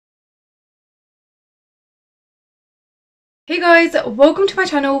Hey guys, welcome to my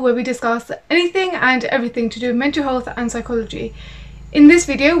channel where we discuss anything and everything to do with mental health and psychology. In this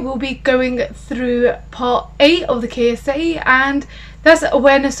video we'll be going through part 8 of the KSA, and that's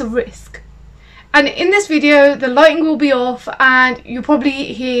awareness of risk. And in this video the lighting will be off and you'll probably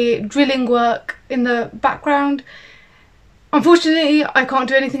hear drilling work in the background. Unfortunately I can't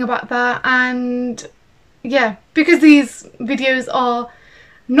do anything about that, and yeah, because these videos are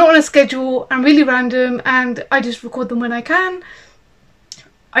not on a schedule and really random and I just record them when I can,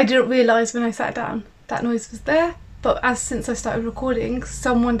 I didn't realise when I sat down that noise was there, but since I started recording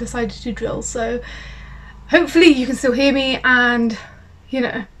someone decided to drill, so hopefully you can still hear me and you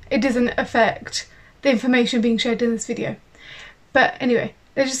know it doesn't affect the information being shared in this video. But anyway,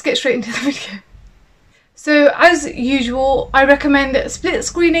 let's just get straight into the video. So as usual I recommend split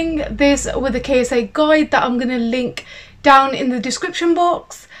screening this with a KSA guide that I'm going to link down in the description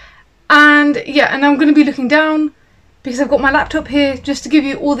box. And yeah, and I'm going to be looking down because I've got my laptop here just to give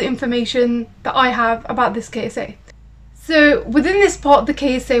you all the information that I have about this KSA. So within this part of the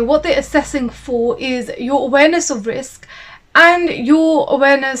KSA, what they're assessing for is your awareness of risk and your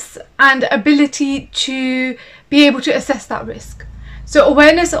awareness and ability to be able to assess that risk. So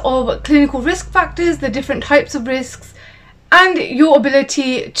awareness of clinical risk factors, the different types of risks, and your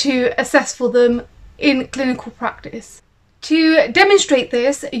ability to assess for them in clinical practice. To demonstrate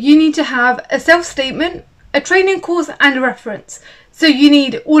this, you need to have a self-statement, a training course and a reference. So you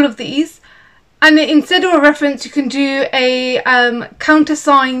need all of these, and instead of a reference you can do a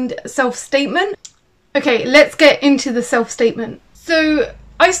countersigned self-statement. Okay, let's get into the self-statement. So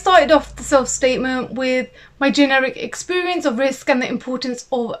I started off the self-statement with my generic experience of risk and the importance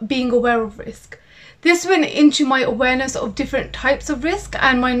of being aware of risk. This went into my awareness of different types of risk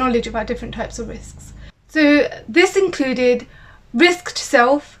and my knowledge about different types of risks. So this included risk to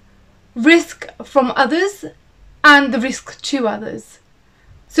self, risk from others, and the risk to others.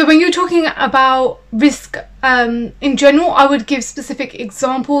 So when you're talking about risk in general, I would give specific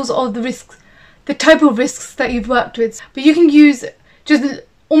examples of the risks, the type of risks that you've worked with. But you can use just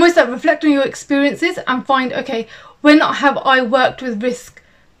almost like reflect on your experiences and find, okay, when have I worked with risk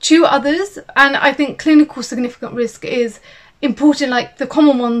to others? And I think clinical significant risk is important, like the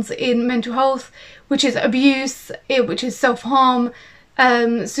common ones in mental health, which is abuse, which is self-harm,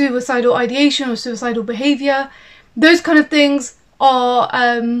 suicidal ideation or suicidal behaviour. Those kind of things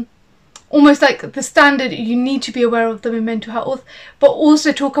are almost like the standard. You need to be aware of them in mental health, but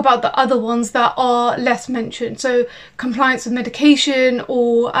also talk about the other ones that are less mentioned. So compliance with medication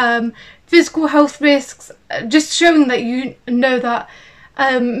or physical health risks, just showing that you know that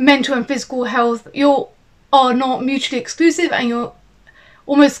mental and physical health are not mutually exclusive and you're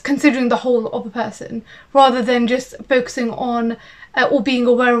almost considering the whole of a person rather than just focusing on or being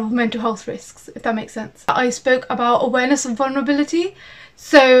aware of mental health risks, if that makes sense. I spoke about awareness of vulnerability.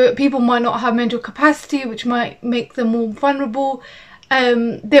 So people might not have mental capacity, which might make them more vulnerable.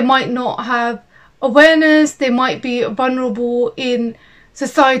 They might not have awareness, they might be vulnerable in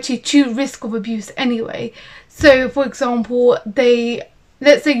society to risk of abuse anyway. So for example,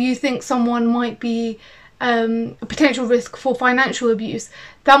 let's say you think someone might be a potential risk for financial abuse.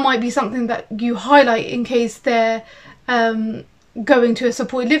 That might be something that you highlight in case they're going to a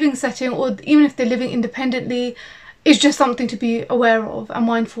supported living setting, or even if they're living independently. It's just something to be aware of and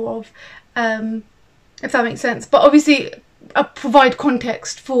mindful of, if that makes sense. But obviously provide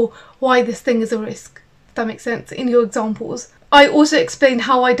context for why this thing is a risk, if that makes sense, in your examples. I also explained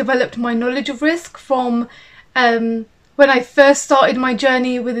how I developed my knowledge of risk from when I first started my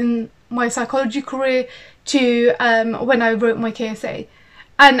journey within my psychology career to when I wrote my KSA,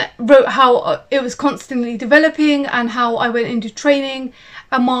 and wrote how it was constantly developing and how I went into training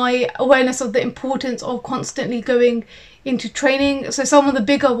and my awareness of the importance of constantly going into training. So some of the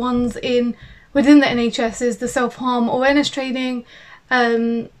bigger ones within the NHS is the self-harm awareness training,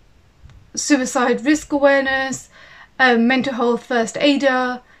 suicide risk awareness, mental health first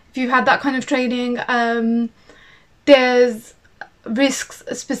aider, if you've had that kind of training. There's risks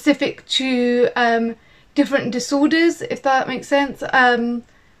specific to different disorders, if that makes sense.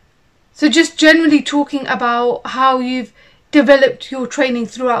 So just generally talking about how you've developed your training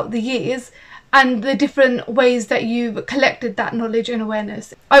throughout the years and the different ways that you've collected that knowledge and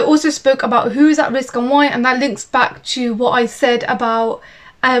awareness. I also spoke about who is at risk and why, and that links back to what I said about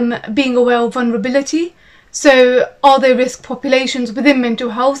being aware of vulnerability. So are there risk populations within mental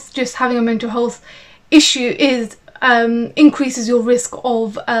health? Just having a mental health issue increases your risk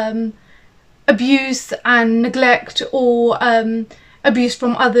of abuse and neglect, or abuse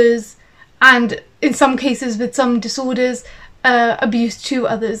from others, and in some cases with some disorders abuse to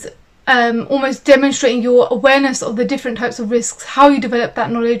others. almost demonstrating your awareness of the different types of risks, how you develop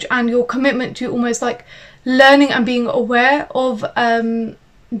that knowledge, and your commitment to almost like learning and being aware of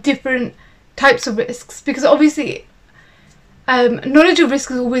different types of risks, because obviously knowledge of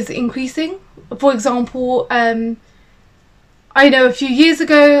risk is always increasing. For example, I know a few years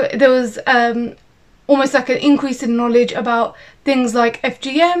ago there was almost like an increase in knowledge about things like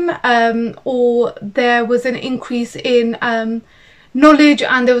FGM, or there was an increase in knowledge,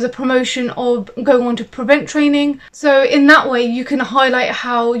 and there was a promotion of going on to prevent training. So in that way you can highlight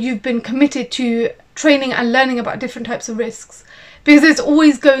how you've been committed to training and learning about different types of risks, because there's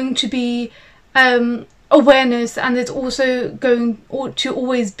always going to be awareness, and there's also going to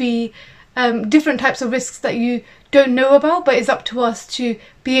always be different types of risks that you don't know about, but it's up to us to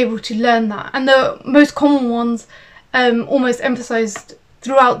be able to learn that. And the most common ones almost emphasised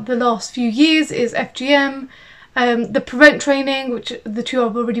throughout the last few years is FGM, the prevent training, which the two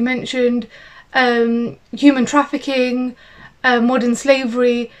I've already mentioned, human trafficking, modern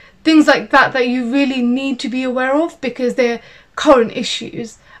slavery, things like that that you really need to be aware of because they're current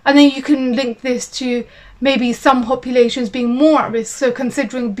issues. And then you can link this to maybe some populations being more at risk, so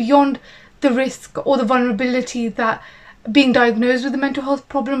considering beyond the risk or the vulnerability that being diagnosed with a mental health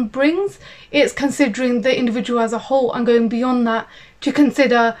problem brings, it's considering the individual as a whole and going beyond that to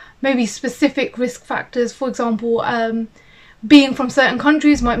consider maybe specific risk factors. For example, being from certain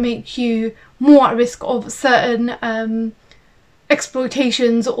countries might make you more at risk of certain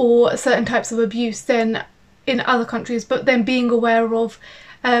exploitations or certain types of abuse than in other countries, but then being aware of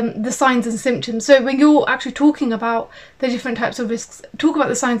the signs and symptoms. So when you're actually talking about the different types of risks, talk about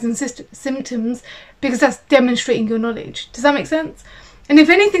the signs and symptoms, because that's demonstrating your knowledge. Does that make sense? And if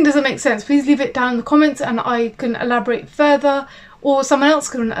anything doesn't make sense, please leave it down in the comments and I can elaborate further, or someone else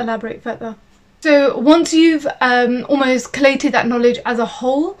can elaborate further. So once you've almost collated that knowledge as a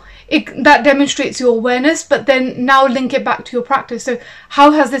whole, that demonstrates your awareness, but then now link it back to your practice. So how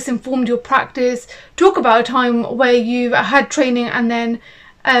has this informed your practice? Talk about a time where you've had training and then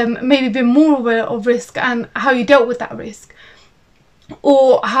maybe been more aware of risk and how you dealt with that risk,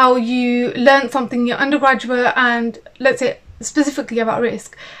 or how you learned something in your undergraduate, and let's say specifically about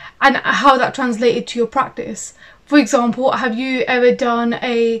risk, and how that translated to your practice. For example, have you ever done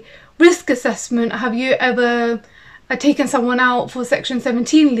a risk assessment? Have you ever taken someone out for Section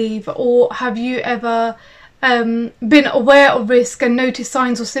 17 leave? Or have you ever been aware of risk and noticed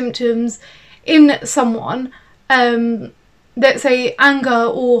signs or symptoms in someone, let's say anger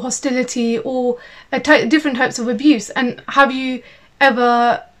or hostility or different types of abuse, and have you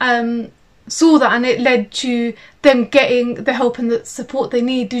ever saw that and it led to them getting the help and the support they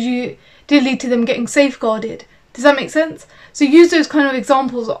need? Did it lead to them getting safeguarded? Does that make sense? So use those kind of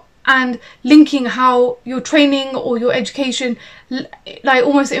examples and linking how your training or your education like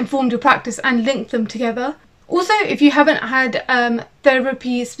almost informed your practice, and link them together. Also, if you haven't had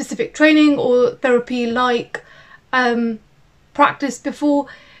therapy specific training or therapy like practice before,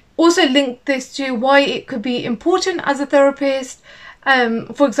 also link this to why it could be important as a therapist.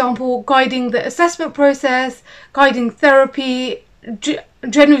 For example, guiding the assessment process, guiding therapy,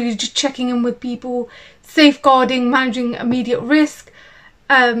 generally just checking in with people, safeguarding, managing immediate risk.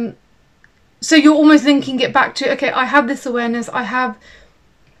 So you're almost linking it back to, okay, I have this awareness, I have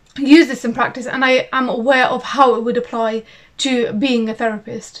used this in practice, and I am aware of how it would apply to being a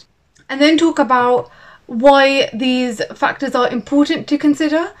therapist. And then talk about why these factors are important to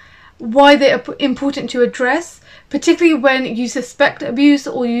consider, why they are important to address, particularly when you suspect abuse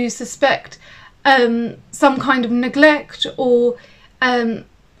or you suspect some kind of neglect or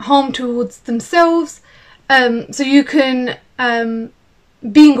harm towards themselves. So you can,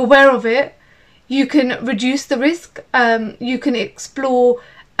 being aware of it, you can reduce the risk, you can explore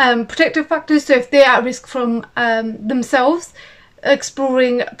protective factors. So if they're at risk from themselves,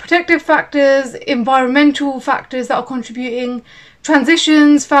 exploring protective factors, environmental factors that are contributing,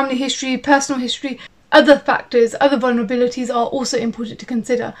 transitions, family history, personal history, other factors, other vulnerabilities are also important to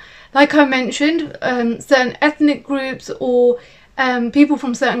consider. Like I mentioned, certain ethnic groups or people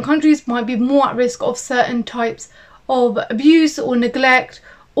from certain countries might be more at risk of certain types of abuse or neglect,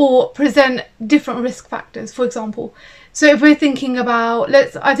 or present different risk factors, for example. So if we're thinking about,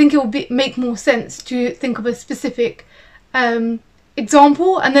 I think it will make more sense to think of a specific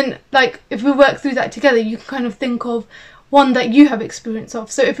example, and then like if we work through that together, you can kind of think of one that you have experience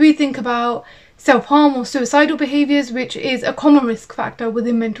of. So if we think about self-harm or suicidal behaviours, which is a common risk factor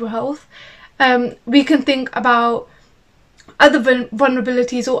within mental health, we can think about other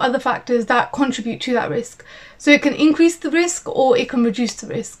vulnerabilities or other factors that contribute to that risk. So it can increase the risk or it can reduce the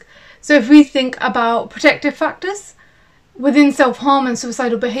risk. So if we think about protective factors, within self-harm and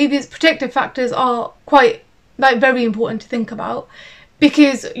suicidal behaviours, protective factors are quite very important to think about,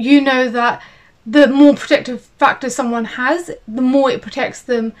 because you know that the more protective factors someone has, the more it protects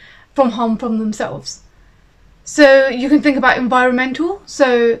them from harm from themselves. So you can think about environmental,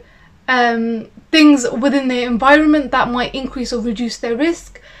 so things within their environment that might increase or reduce their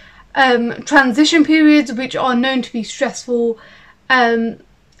risk, transition periods which are known to be stressful, and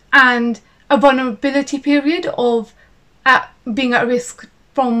a vulnerability period of being at risk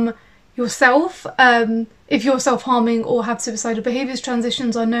from yourself. If you're self-harming or have suicidal behaviours,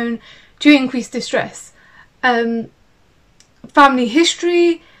 transitions are known to increase distress. Family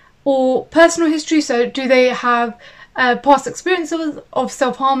history or personal history, so do they have past experiences of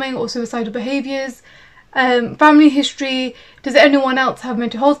self-harming or suicidal behaviours? Family history, does anyone else have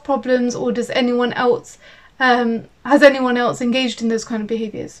mental health problems, or does anyone else has anyone else engaged in those kind of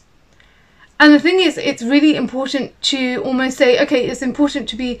behaviours? And the thing is, it's really important to almost say, okay, it's important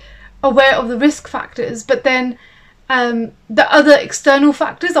to be aware of the risk factors, but then the other external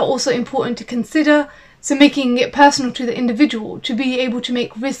factors are also important to consider, so making it personal to the individual to be able to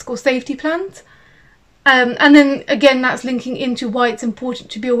make risk or safety plans. And then again, that's linking into why it's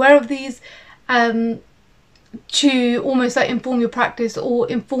important to be aware of these, to almost inform your practice or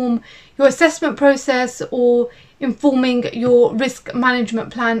inform your assessment process or informing your risk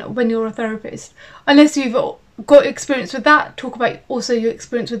management plan when you're a therapist. Unless you've got experience with that, talk about also your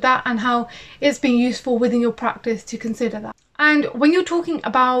experience with that and how it's been useful within your practice to consider that. And when you're talking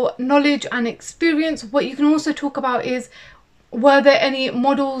about knowledge and experience, what you can also talk about is, were there any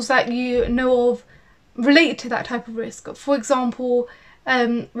models that you know of related to that type of risk? For example,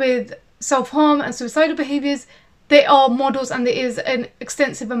 with self-harm and suicidal behaviours, there are models and there is an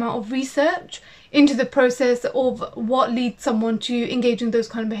extensive amount of research into the process of what leads someone to engage in those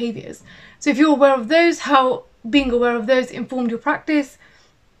kind of behaviours. So if you're aware of those, how being aware of those informed your practice.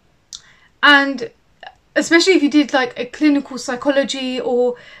 And especially if you did like a clinical psychology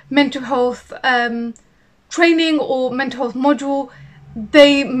or mental health training or mental health module,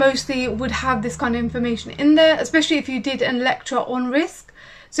 they mostly would have this kind of information in there, especially if you did a lecture on risk.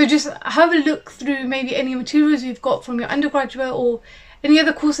 So just have a look through maybe any materials you've got from your undergraduate or any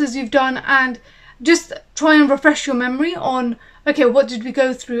other courses you've done, and just try and refresh your memory on, okay, what did we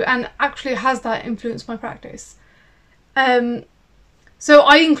go through, and actually has that influenced my practice? So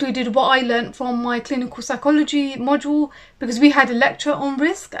I included what I learnt from my clinical psychology module, because we had a lecture on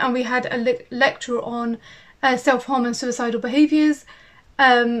risk and we had a lecture on self-harm and suicidal behaviours.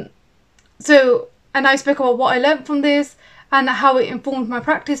 And I spoke about what I learnt from this and how it informed my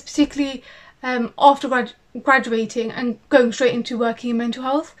practice, particularly after graduating and going straight into working in mental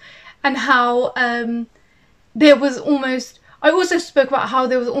health, and how there was almost, I also spoke about how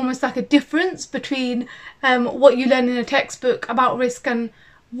there was almost like a difference between what you learn in a textbook about risk and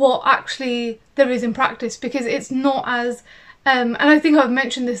what actually there is in practice, because it's not as, and I think I've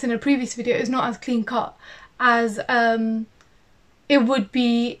mentioned this in a previous video, it's not as clean cut as it would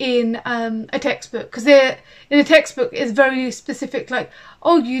be in a textbook, because in a textbook it's very specific, like,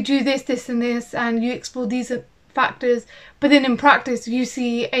 oh, you do this, this and this, and you explore these factors, but then in practice you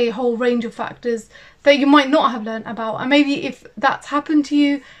see a whole range of factors that you might not have learned about. And maybe if that's happened to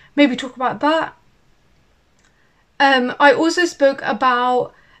you, maybe talk about that. I also spoke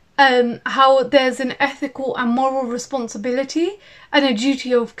about how there's an ethical and moral responsibility and a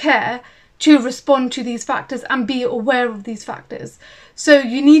duty of care to respond to these factors and be aware of these factors. So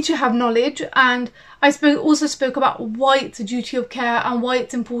you need to have knowledge, and I also spoke about why it's a duty of care and why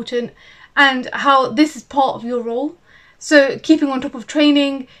it's important, and how this is part of your role. So keeping on top of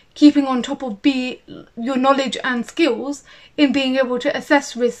training, keeping on top of your knowledge and skills in being able to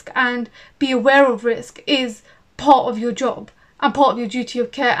assess risk and be aware of risk is part of your job and part of your duty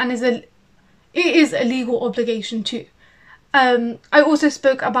of care, and it is a legal obligation too. I also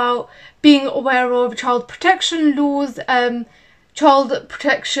spoke about being aware of child protection laws, child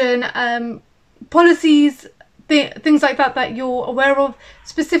protection policies, things like that that you're aware of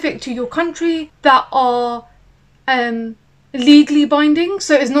specific to your country that are legally binding.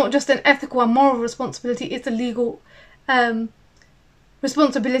 So it's not just an ethical and moral responsibility, it's a legal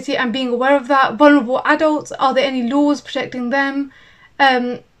responsibility, and being aware of that. Vulnerable adults, are there any laws protecting them?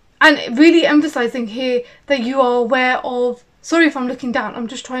 And really emphasising here that you are aware of, sorry if I'm looking down, I'm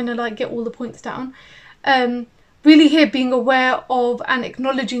just trying to like get all the points down. Really here being aware of and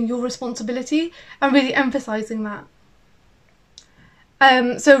acknowledging your responsibility and really emphasising that.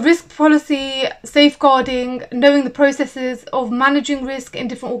 So risk policy, safeguarding, knowing the processes of managing risk in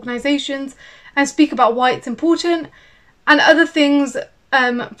different organisations, and speak about why it's important. And other things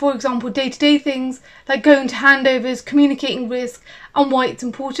for example, day-to-day things like going to handovers, communicating risk, and why it's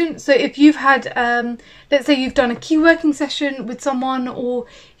important. So if you've had, let's say you've done a key working session with someone, or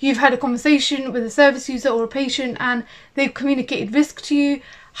you've had a conversation with a service user or a patient and they've communicated risk to you,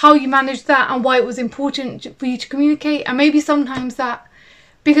 how you manage that and why it was important for you to communicate. And maybe sometimes that,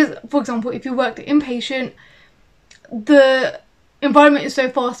 because for example, if you worked inpatient, the environment is so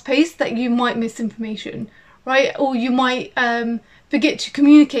fast-paced that you might miss information, right? Or you might forget to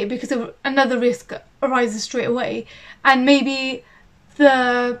communicate because of another risk arises straight away. And maybe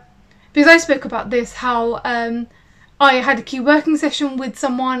because I spoke about this, how I had a key working session with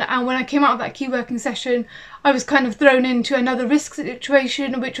someone, and when I came out of that key working session, I was kind of thrown into another risk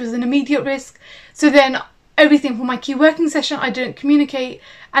situation, which was an immediate risk. So then everything from my key working session I didn't communicate,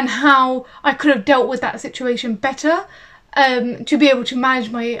 and how I could have dealt with that situation better to be able to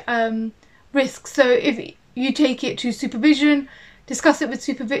manage my risks. So if you take it to supervision, discuss it with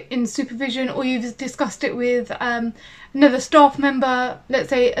supervision, or you've discussed it with another staff member, let's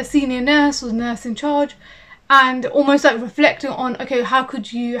say a senior nurse or nurse in charge, and almost like reflecting on, okay, how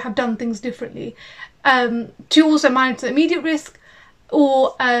could you have done things differently to also manage the immediate risk,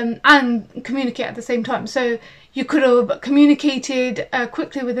 or and communicate at the same time. So you could have communicated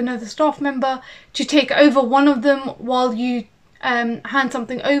quickly with another staff member to take over one of them while you hand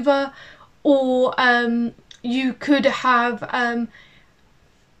something over, or you could have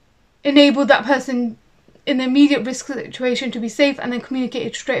enabled that person in the immediate risk situation to be safe and then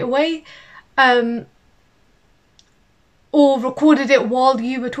communicated straight away, or recorded it while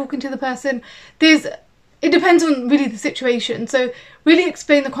you were talking to the person. It depends on really the situation. So really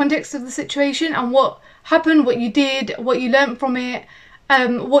explain the context of the situation and what happened, what you did, what you learned from it,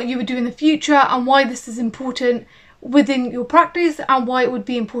 what you would do in the future, and why this is important within your practice and why it would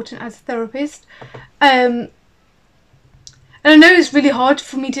be important as a therapist. And I know it's really hard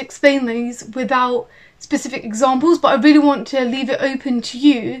for me to explain these without specific examples, but I really want to leave it open to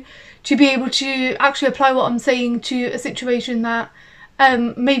you to be able to actually apply what I'm saying to a situation that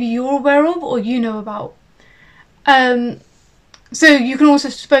maybe you're aware of or you know about. So you can also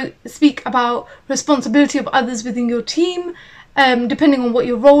speak about responsibility of others within your team, depending on what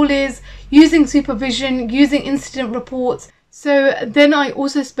your role is, using supervision, using incident reports. So then I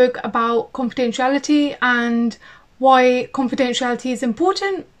also spoke about confidentiality and why confidentiality is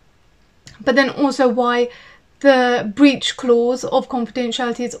important, but then also why the breach clause of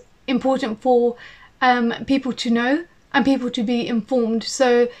confidentiality is important for people to know and people to be informed.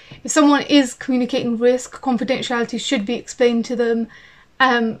 So if someone is communicating risk, confidentiality should be explained to them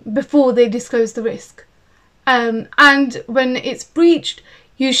before they disclose the risk. And when it's breached,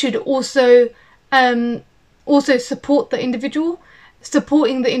 you should also support the individual,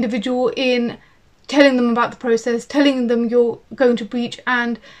 supporting the individual in telling them about the process, telling them you're going to breach,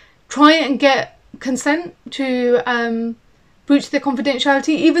 and try and get consent to breach their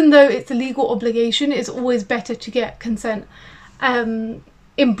confidentiality. Even though it's a legal obligation, it's always better to get consent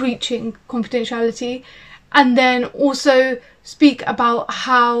in breaching confidentiality. And then also speak about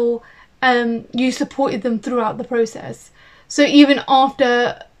how you supported them throughout the process. So even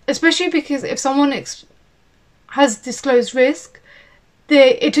after, especially because if someone has disclosed risk,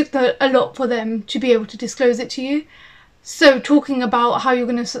 it took a lot for them to be able to disclose it to you. So talking about how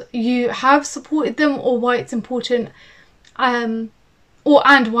you have supported them, or why it's important, and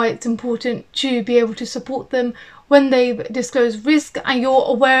why it's important to be able to support them when they've disclosed risk, and you're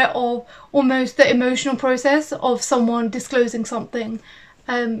aware of almost the emotional process of someone disclosing something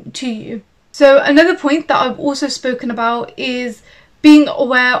to you. So another point that I've also spoken about is being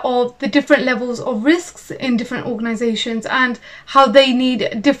aware of the different levels of risks in different organisations and how they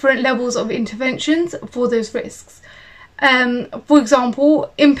need different levels of interventions for those risks. For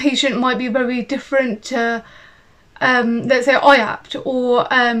example, inpatient might be very different to let's say IAPT or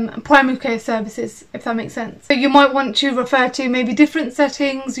primary care services, if that makes sense. So you might want to refer to maybe different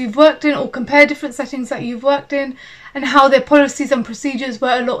settings you've worked in, or compare different settings that you've worked in and how their policies and procedures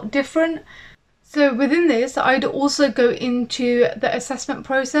were a lot different. So within this, I'd also go into the assessment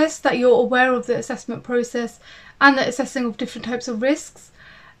process, that you're aware of the assessment process and the assessing of different types of risks.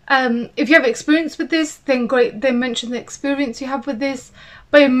 If you have experience with this, then great, then mention the experience you have with this.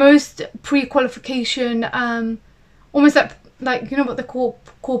 But in most pre-qualification, almost like you know what they call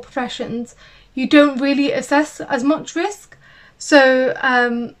core professions, you don't really assess as much risk. So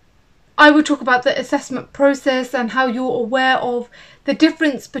I would talk about the assessment process and how you're aware of the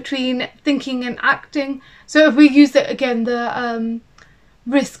difference between thinking and acting. So if we use it again, the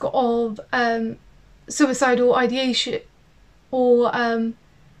risk of suicidal ideation or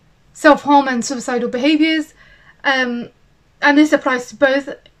self-harm and suicidal behaviours, and this applies to both,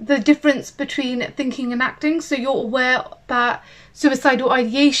 the difference between thinking and acting. So you're aware that suicidal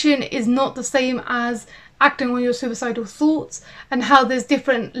ideation is not the same as acting on your suicidal thoughts, and how there's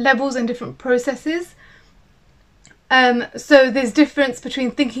different levels and different processes. So there's difference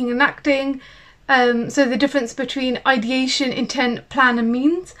between thinking and acting. So the difference between ideation, intent, plan and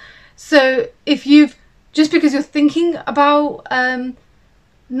means. So if just because you're thinking about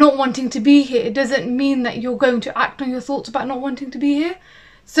not wanting to be here, it doesn't mean that you're going to act on your thoughts about not wanting to be here.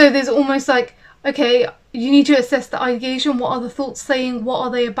 So there's almost like, okay, you need to assess the ideation. What are the thoughts saying? What are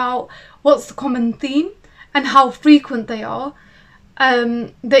they about? What's the common theme? And how frequent they are.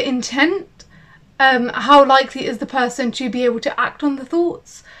 The intent, how likely is the person to be able to act on the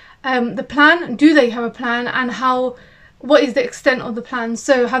thoughts? The plan, do they have a plan, and what is the extent of the plan?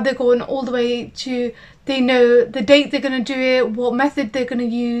 So have they gone all the way to, they know the date they're going to do it, what method they're going to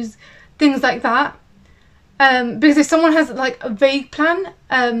use, things like that. Because if someone has like a vague plan,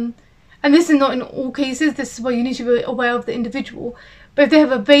 and this is not in all cases, this is where you need to be aware of the individual, but if they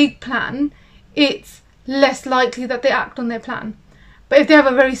have a vague plan, it's less likely that they act on their plan. But if they have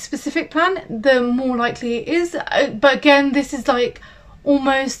a very specific plan, the more likely it is. But again, this is like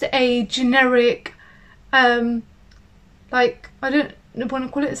almost a generic, like, I don't want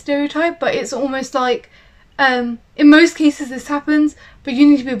to call it a stereotype, but it's almost like, in most cases this happens, but you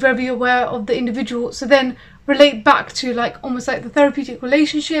need to be very aware of the individual. So then relate back to like almost like the therapeutic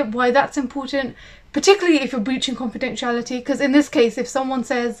relationship, why that's important, particularly if you're breaching confidentiality. Because in this case, if someone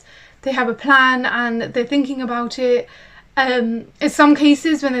says they have a plan and they're thinking about it, in some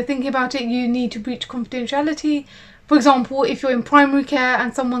cases when they're thinking about it, you need to breach confidentiality. For example, if you're in primary care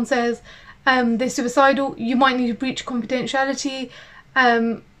and someone says they're suicidal, you might need to breach confidentiality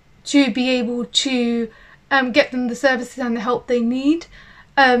to be able to get them the services and the help they need.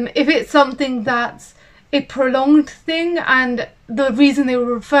 If it's something that's a prolonged thing and the reason they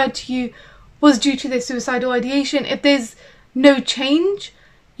were referred to you was due to their suicidal ideation, if there's no change,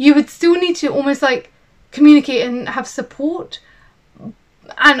 you would still need to almost like communicate and have support,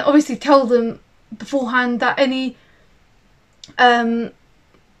 and obviously tell them beforehand that any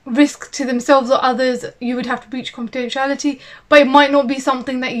risk to themselves or others, you would have to breach confidentiality. But it might not be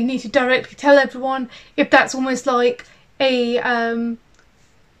something that you need to directly tell everyone, if that's almost like a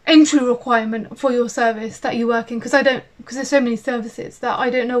entry requirement for your service that you work in. Because there's so many services that I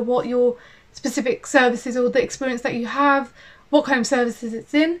don't know what your specific services or the experience that you have, what kind of services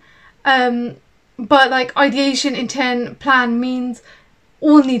it's in, but like ideation, intent, plan, means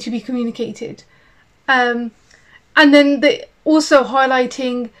all need to be communicated. And then also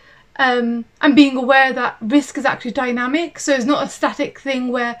highlighting and being aware that risk is actually dynamic. So it's not a static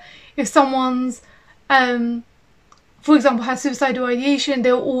thing where if someone's for example has suicidal ideation,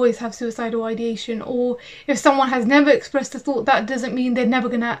 they'll always have suicidal ideation, or if someone has never expressed a thought, that doesn't mean they're never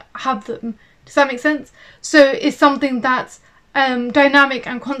gonna have them. Does that make sense? So it's something that's dynamic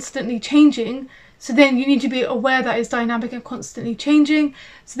and constantly changing. So then you need to be aware that it's dynamic and constantly changing.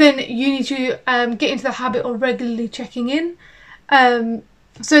 So then you need to get into the habit of regularly checking in.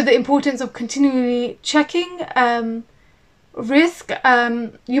 So the importance of continually checking risk.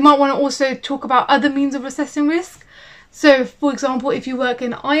 You might want to also talk about other means of assessing risk. So for example, if you work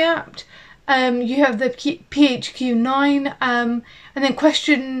in IAPT, you have the PHQ-9, and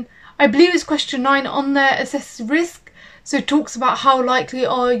then I believe it's question 9 on there, assesses risk. So it talks about how likely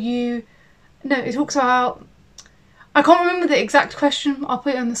are you, no, it talks about, I can't remember the exact question, I'll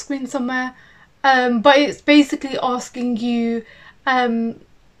put it on the screen somewhere, but it's basically asking you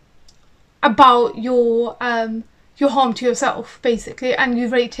about your harm to yourself, basically, and you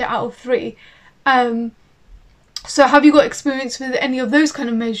rate it out of 3. So have you got experience with any of those kind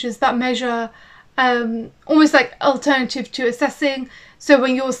of measures that measure almost like alternative to assessing? So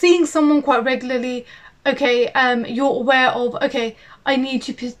when you're seeing someone quite regularly, okay, you're aware of, okay, I need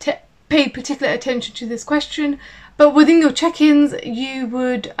to pay particular attention to this question, but within your check-ins you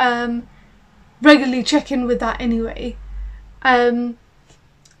would regularly check in with that anyway. The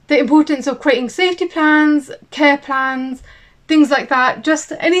importance of creating safety plans, care plans, things like that,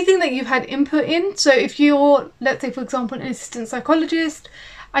 just anything that you've had input in. So if you're, let's say for example, an assistant psychologist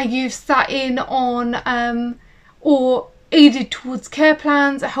and you've sat in on or aided towards care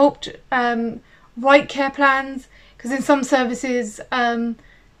plans, helped write care plans, because in some services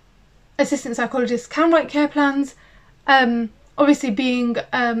assistant psychologists can write care plans, obviously being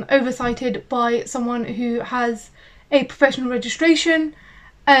oversighted by someone who has a professional registration,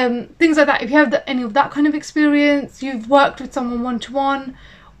 things like that. If you have any of that kind of experience, you've worked with someone one-to-one,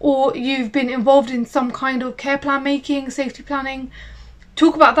 or you've been involved in some kind of care plan making, safety planning,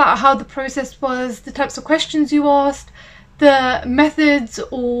 talk about that, how the process was, the types of questions you asked, the methods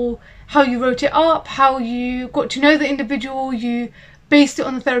or how you wrote it up, how you got to know the individual, you based it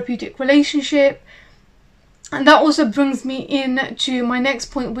on the therapeutic relationship. And that also brings me in to my next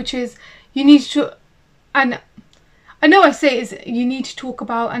point, which is you need to, and I know I say is you need to talk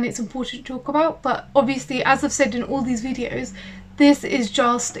about, and it's important to talk about, but obviously, as I've said in all these videos, this is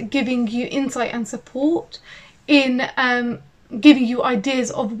just giving you insight and support in giving you ideas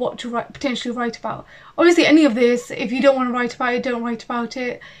of what to potentially write about. Obviously, any of this, if you don't want to write about it, don't write about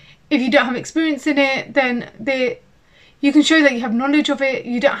it. If you don't have experience in it, then you can show that you have knowledge of it.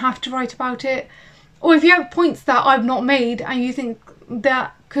 You don't have to write about it. Or if you have points that I've not made and you think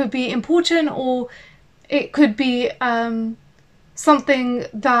that could be important, or it could be something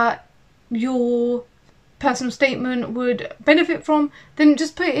that your personal statement would benefit from, then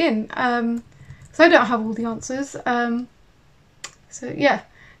just put it in. So I don't have all the answers. So yeah,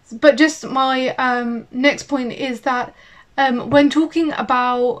 but just my next point is that when talking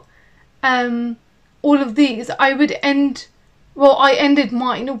about all of these, I ended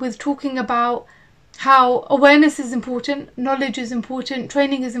mine with talking about how awareness is important, knowledge is important,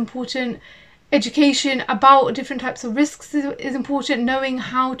 training is important, education about different types of risks is important, knowing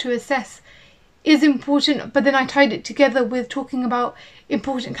how to assess is important, but then I tied it together with talking about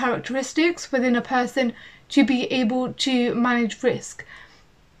important characteristics within a person to be able to manage risk.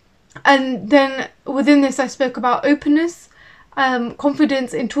 And then within this I spoke about openness,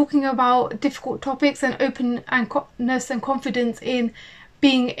 confidence in talking about difficult topics, and openness and confidence in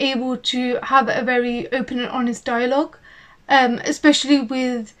being able to have a very open and honest dialogue, especially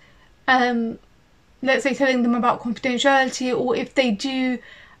with let's say telling them about confidentiality, or if they do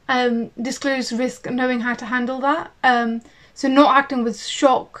disclose risk, knowing how to handle that. So not acting with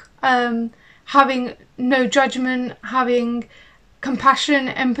shock, having no judgment, having compassion,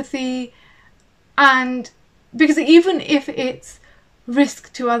 empathy, and because even if it's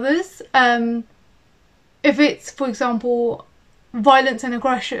risk to others, if it's, for example, violence and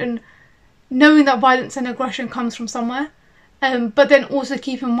aggression, knowing that violence and aggression comes from somewhere, but then also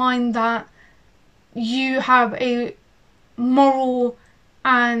keep in mind that you have a moral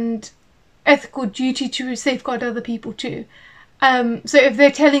and ethical duty to safeguard other people too. So if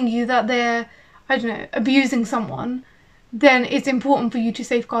they're telling you that they're, I don't know, abusing someone, then it's important for you to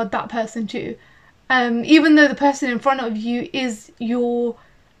safeguard that person too. Even though the person in front of you is your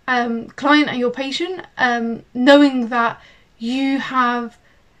client and your patient, knowing that you have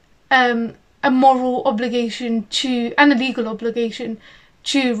a moral obligation to, and a legal obligation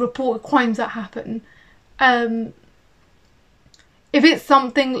to report crimes that happen. If it's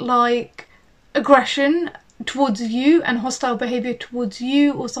something like aggression towards you and hostile behaviour towards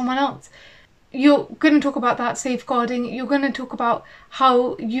you or someone else, you're going to talk about that safeguarding. You're going to talk about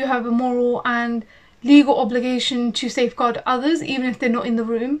how you have a moral and legal obligation to safeguard others, even if they're not in the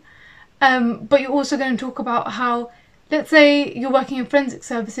room. But you're also going to talk about how, let's say you're working in forensic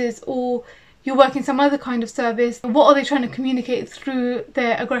services, or you're working some other kind of service, what are they trying to communicate through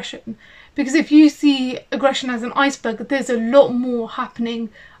their aggression? Because if you see aggression as an iceberg, there's a lot more happening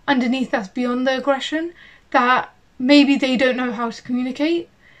underneath that's beyond the aggression that maybe they don't know how to communicate,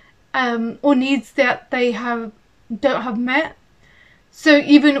 or needs that they don't have met. So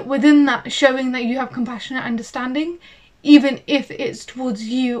even within that, showing that you have compassionate understanding, even if it's towards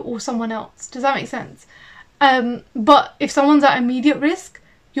you or someone else. Does that make sense? But if someone's at immediate risk,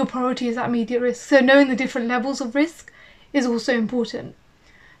 your priority is at immediate risk. So knowing the different levels of risk is also important.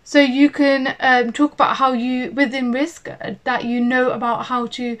 So you can talk about how you, within risk, that you know about how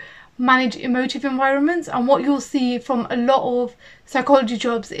to manage emotive environments. And what you'll see from a lot of psychology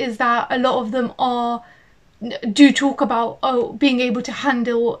jobs is that a lot of them do talk about being able to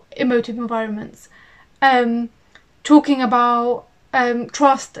handle emotive environments. Talking about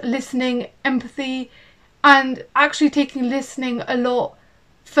trust, listening, empathy, and actually taking listening a lot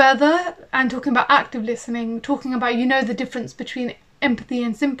further and talking about active listening, talking about, the difference between empathy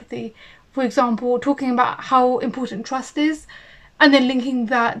and sympathy. For example, talking about how important trust is, and then linking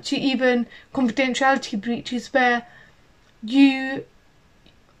that to even confidentiality breaches, where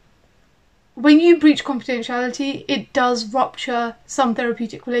when you breach confidentiality, it does rupture some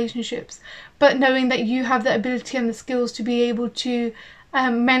therapeutic relationships, but knowing that you have the ability and the skills to be able to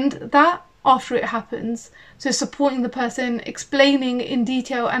mend that after it happens. So supporting the person, explaining in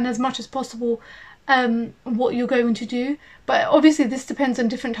detail and as much as possible what you're going to do. But obviously this depends on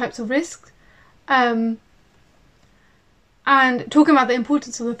different types of risks. And talking about the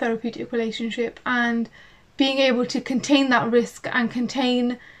importance of the therapeutic relationship and being able to contain that risk and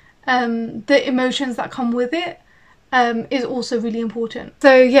contain the emotions that come with it, is also really important.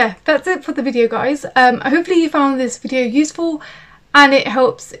 So yeah, that's it for the video, guys. Hopefully you found this video useful and it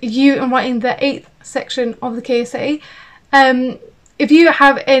helps you in writing the 8th section of the KSA. If you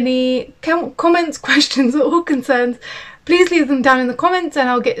have any comments, questions or concerns, please leave them down in the comments and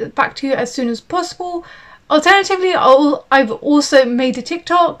I'll get back to you as soon as possible. Alternatively, I've also made a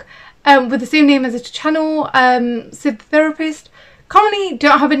TikTok with the same name as the channel, Sid the Therapist. Currently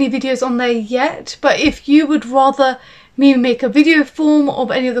don't have any videos on there yet, but if you would rather me make a video form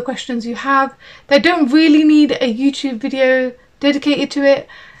of any of the questions you have that don't really need a YouTube video dedicated to it,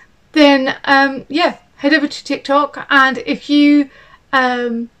 then yeah, head over to TikTok, and if you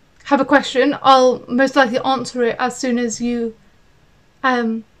have a question, I'll most likely answer it as soon as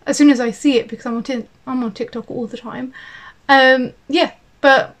I see it, because I'm on TikTok all the time. Yeah,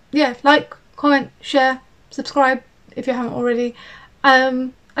 but yeah, like, comment, share, subscribe if you haven't already.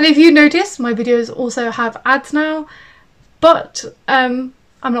 And if you notice, my videos also have ads now, but I'm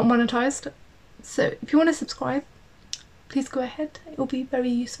not monetized, so if you want to subscribe, please go ahead. It will be very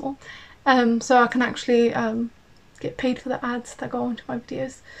useful, so I can actually get paid for the ads that go onto my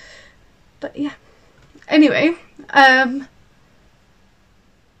videos. But yeah, anyway, yeah,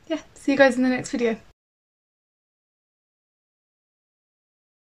 see you guys in the next video.